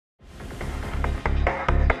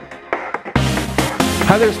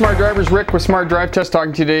Hi there, Smart Drivers. Rick with Smart Drive Test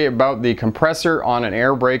talking to you today about the compressor on an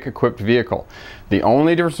air brake equipped vehicle. The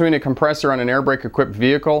only difference between a compressor on an air brake equipped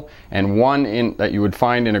vehicle and one that you would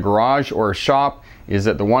find in a garage or a shop is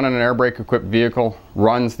that the one on an air brake equipped vehicle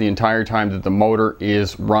runs the entire time that the motor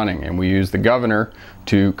is running, and we use the governor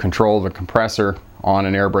to control the compressor on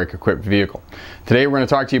an air brake equipped vehicle. Today we're going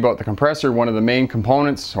to talk to you about the compressor, one of the main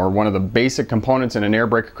components or one of the basic components in an air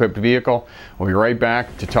brake equipped vehicle. We'll be right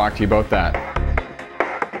back to talk to you about that.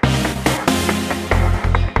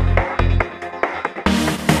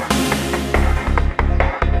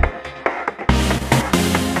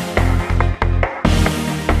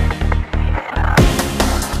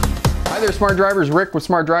 Hi there, Smart Drivers. Rick with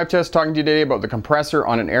Smart Drive Test talking to you today about the compressor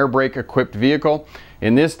on an air brake equipped vehicle.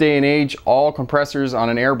 In this day and age, all compressors on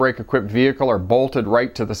an air brake equipped vehicle are bolted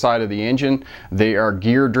right to the side of the engine. They are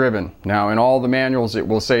gear driven. Now, in all the manuals it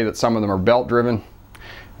will say that some of them are belt driven.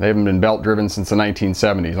 They haven't been belt driven since the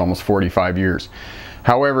 1970s, almost 45 years.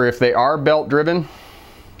 However, if they are belt driven,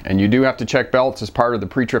 and you do have to check belts as part of the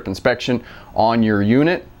pre-trip inspection on your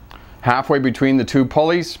unit, halfway between the two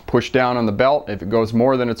pulleys, push down on the belt. If it goes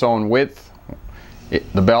more than its own width,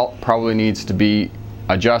 the belt probably needs to be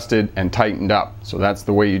adjusted and tightened up. So that's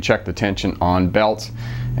the way you check the tension on belts,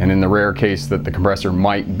 and in the rare case that the compressor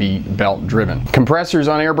might be belt driven. Compressors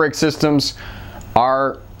on air brake systems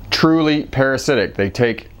are truly parasitic. They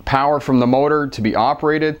take power from the motor to be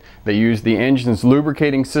operated. They use the engine's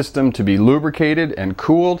lubricating system to be lubricated and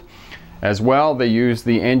cooled. As well, they use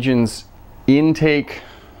the engine's intake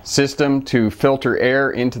system to filter air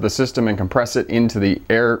into the system and compress it into the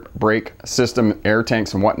air brake system, air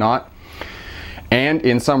tanks and whatnot. And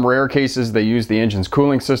in some rare cases, they use the engine's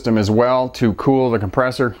cooling system as well to cool the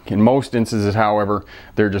compressor. In most instances, however,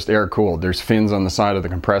 they're just air cooled. There's fins on the side of the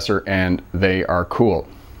compressor and they are cooled.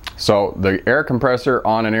 So the air compressor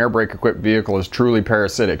on an air brake equipped vehicle is truly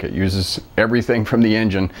parasitic. It uses everything from the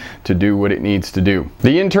engine to do what it needs to do.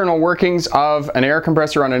 The internal workings of an air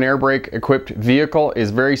compressor on an air brake equipped vehicle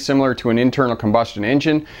is very similar to an internal combustion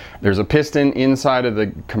engine. There's a piston inside of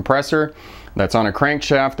the compressor that's on a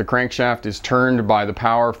crankshaft. The crankshaft is turned by the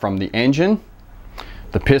power from the engine.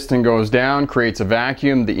 The piston goes down, creates a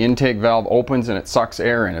vacuum, the intake valve opens and it sucks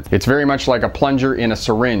air in. It's very much like a plunger in a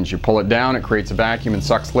syringe. You pull it down, it creates a vacuum and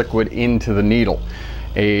sucks liquid into the needle.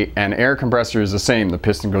 An air compressor is the same. The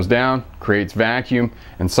piston goes down, creates vacuum,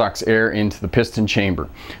 and sucks air into the piston chamber.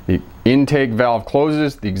 The intake valve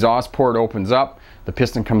closes, the exhaust port opens up, the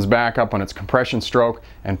piston comes back up on its compression stroke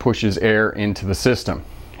and pushes air into the system.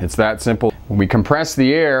 It's that simple. When we compress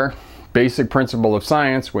the air, basic principle of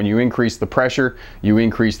science, when you increase the pressure, you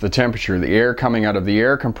increase the temperature. The air coming out of the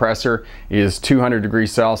air compressor is 200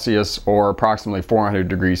 degrees Celsius or approximately 400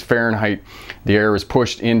 degrees Fahrenheit. The air is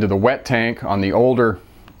pushed into the wet tank on the older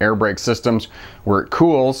air brake systems where it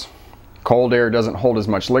cools. Cold air doesn't hold as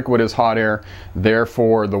much liquid as hot air,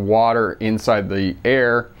 therefore the water inside the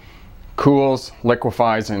air cools,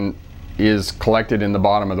 liquefies, and is collected in the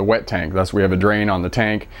bottom of the wet tank. Thus we have a drain on the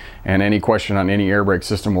tank, and any question on any air brake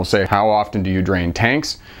system will say, how often do you drain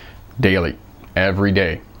tanks? Daily, every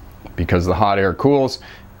day, because the hot air cools,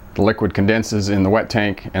 the liquid condenses in the wet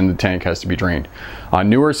tank and the tank has to be drained. On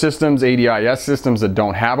newer systems, ADIS systems that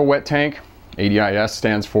don't have a wet tank, ADIS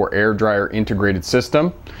stands for Air Dryer Integrated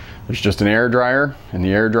System. There's just an air dryer, and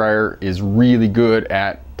the air dryer is really good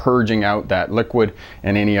at purging out that liquid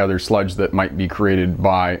and any other sludge that might be created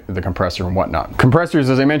by the compressor and whatnot. Compressors,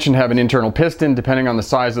 as I mentioned, have an internal piston. Depending on the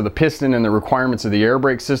size of the piston and the requirements of the air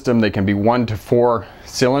brake system, they can be 1 to 4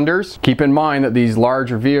 cylinders. Keep in mind that these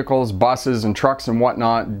larger vehicles, buses and trucks and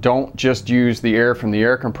whatnot, don't just use the air from the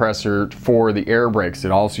air compressor for the air brakes.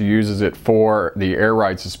 It also uses it for the air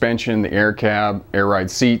ride suspension, the air cab, air ride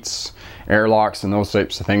seats, air locks, and those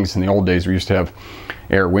types of things. In the old days we used to have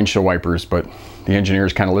air windshield wipers, but the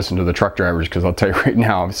engineers kind of listen to the truck drivers, because I'll tell you right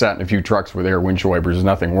now, I've sat in a few trucks with air windshield wipers. There's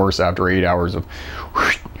nothing worse after 8 hours of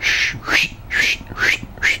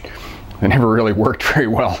they never really worked very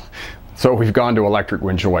well. So we've gone to electric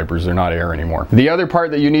windshield wipers. They're not air anymore. The other part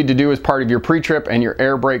that you need to do as part of your pre-trip and your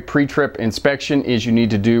air brake pre-trip inspection is you need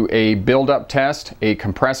to do a build-up test, a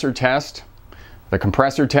compressor test. The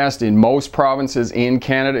compressor test in most provinces in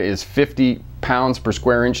Canada is 50 pounds per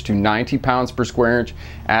square inch to 90 pounds per square inch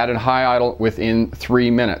at a high idle within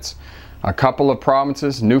 3 minutes. A couple of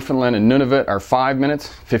provinces, Newfoundland and Nunavut, are 5 minutes,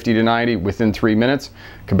 50 to 90 within 3 minutes.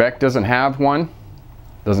 Quebec doesn't have one,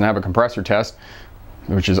 doesn't have a compressor test,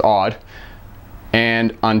 which is odd.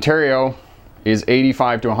 And Ontario is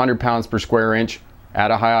 85 to 100 pounds per square inch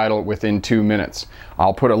at a high idle within 2 minutes.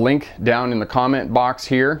 I'll put a link down in the comment box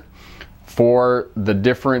here for the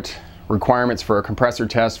different requirements for a compressor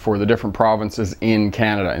test for the different provinces in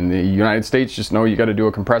Canada. In the United States, just know you got to do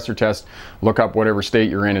a compressor test. Look up whatever state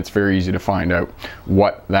you're in. It's very easy to find out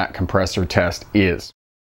what that compressor test is.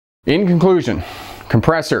 In conclusion,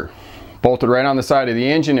 compressor bolted right on the side of the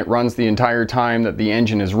engine. It runs the entire time that the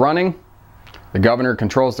engine is running. The governor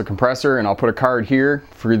controls the compressor, and I'll put a card here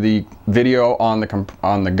for the video on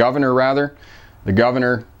the governor rather. The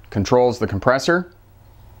governor controls the compressor,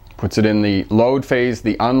 puts it in the load phase,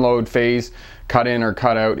 the unload phase, cut in or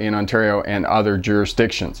cut out in Ontario and other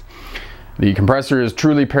jurisdictions. The compressor is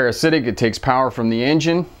truly parasitic. It takes power from the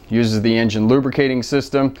engine, uses the engine lubricating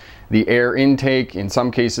system, the air intake, in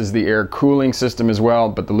some cases the air cooling system as well,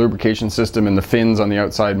 but the lubrication system and the fins on the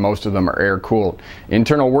outside, most of them are air cooled.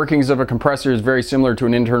 Internal workings of a compressor is very similar to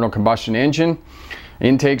an internal combustion engine.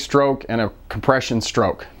 Intake stroke and a compression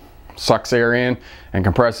stroke. Sucks air in and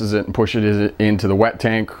compresses it and pushes it into the wet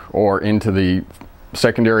tank or into the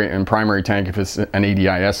secondary and primary tank if it's an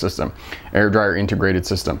ADIS system, air dryer integrated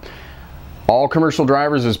system. All commercial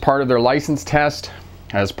drivers, as part of their license test,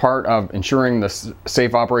 as part of ensuring the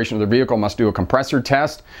safe operation of their vehicle, must do a compressor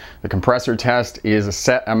test. The compressor test is a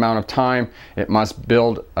set amount of time. It must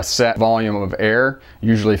build a set volume of air,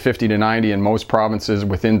 usually 50 to 90 in most provinces,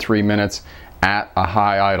 within 3 minutes at a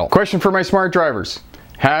high idle. Question for my smart drivers.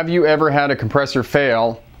 Have you ever had a compressor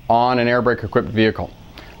fail on an air brake equipped vehicle?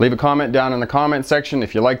 Leave a comment down in the comment section.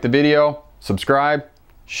 If you like the video, subscribe,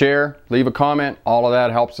 share, leave a comment. All of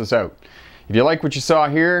that helps us out. If you like what you saw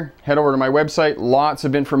here, head over to my website. Lots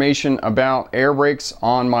of information about air brakes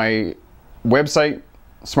on my website,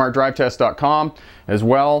 smartdrivetest.com. As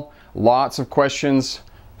well, lots of questions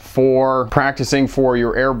for practicing for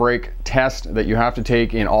your air brake test that you have to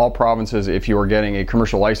take in all provinces if you are getting a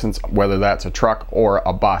commercial license, whether that's a truck or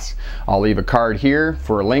a bus. I'll leave a card here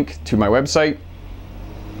for a link to my website.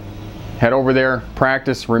 Head over there,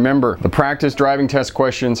 practice. Remember, the practice driving test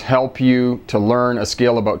questions help you to learn a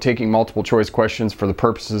skill about taking multiple choice questions for the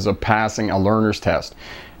purposes of passing a learner's test.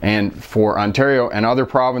 And for Ontario and other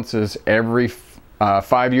provinces, every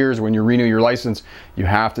 5 years when you renew your license, you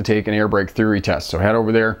have to take an air brake theory test. So head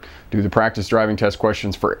over there, do the practice driving test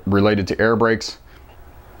questions related to air brakes.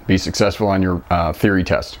 Be successful on your theory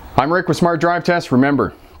test. I'm Rick with Smart Drive Test.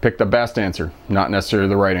 Remember, pick the best answer, not necessarily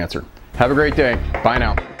the right answer. Have a great day. Bye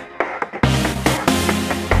now.